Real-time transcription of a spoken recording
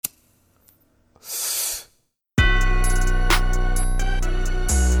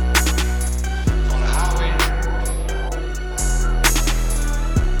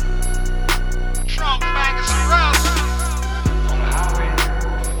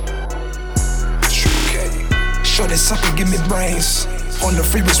Shorty sucker, give me brains. On the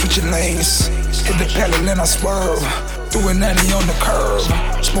freeway, switching lanes. Hit the pedal and I swerve. Doing 90 on the curb.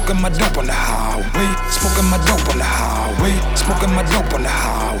 Smoking my dope on the highway. Smoking my dope on the highway. Smoking my dope on the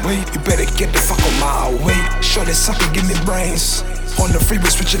highway. You better get the fuck on my way. Shorty sucker, give me brains. On the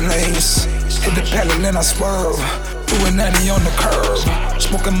freeway, switching lanes. Hit the pedal and I swerve. Doing 90 on the curb.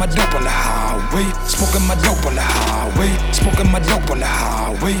 Smoking my dope on the highway. Smoking my dope on the highway. Smoking my dope on the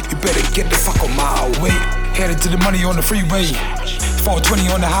highway. You better get the fuck on my way. Headed to the money on the freeway. 420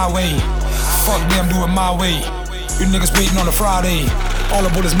 on the highway. Fuck me, I'm doing my way. You niggas waiting on a Friday. All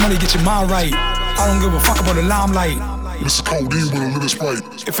about this money, get your mind right. I don't give a fuck about the limelight. Mr. Codeine with a little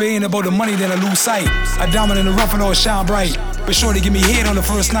Sprite. If it ain't about the money, then I lose sight. I diamond in the rough and all shine bright. But sure to give me head on the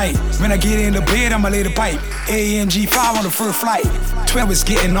first night. When I get in the bed, I'ma lay the pipe. AMG 5 on the first flight. 12 is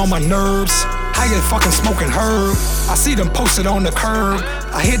getting on my nerves. How you fucking smoking herb? I see them posted on the curb.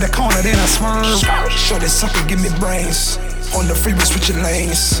 I hit the corner, then I swerve. Shorty sucker, give me brains. On the freeway, switching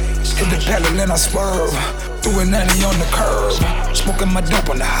lanes. Hit the pedal and I swerve. Doing 90 on the curb. Smoking my dope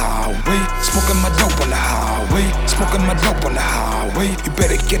on the highway. Smoking my dope on the highway. Smoking my dope on the highway. You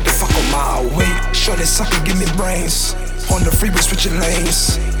better get the fuck on my way. Shorty sucker, give me brains. On the freeway, switching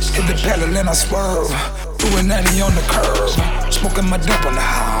lanes. Hit the pedal and I swerve. Doing 90 on the curb. Smoking my dope on the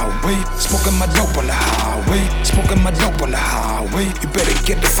highway. Smoking my dope on the highway. Smoking my dope on the highway. You better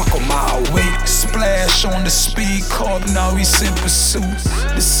get the fuck on my way. Splash on the speed car, now he's in pursuit.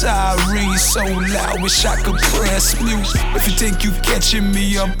 The siren so loud, wish I could press mute. If you think you catching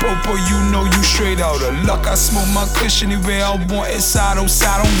me up, popo, you know you straight out of luck. I smoke my cushion anywhere I want, inside,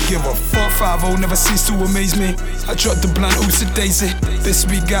 outside, don't give a fuck. 5-0 never cease to amaze me. I dropped the blunt, oops and daisy. This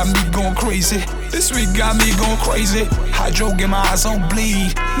week got me going crazy. This week got me going crazy. Hydro, get my eyes on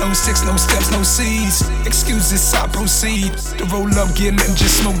bleed. No six, no steps, no seeds. Excuses, I proceed. To roll up, get lit and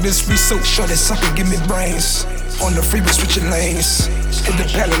just smoke this free soap. Shorty sucker, give me brains. On the freeway, switching lanes. Hit the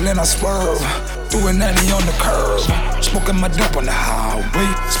pedal and I swerve. Doing 90 on the curb. Smoking my dope on the highway.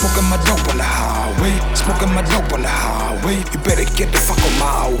 Smoking my dope on the highway. Smoking my dope on the highway. You better get the fuck on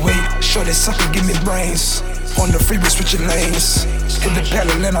my way. Shorty sucker, give me brains. On the freeway, switching lanes. Hit the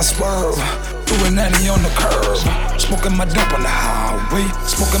pedal and I swerve. Doing 90 on the curb. Smoking my dope on the highway.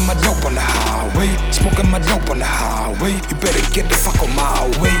 Smoking my dope on the highway. Smoking my dope on the highway. You better get the fuck on my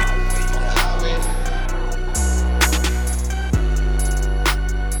way.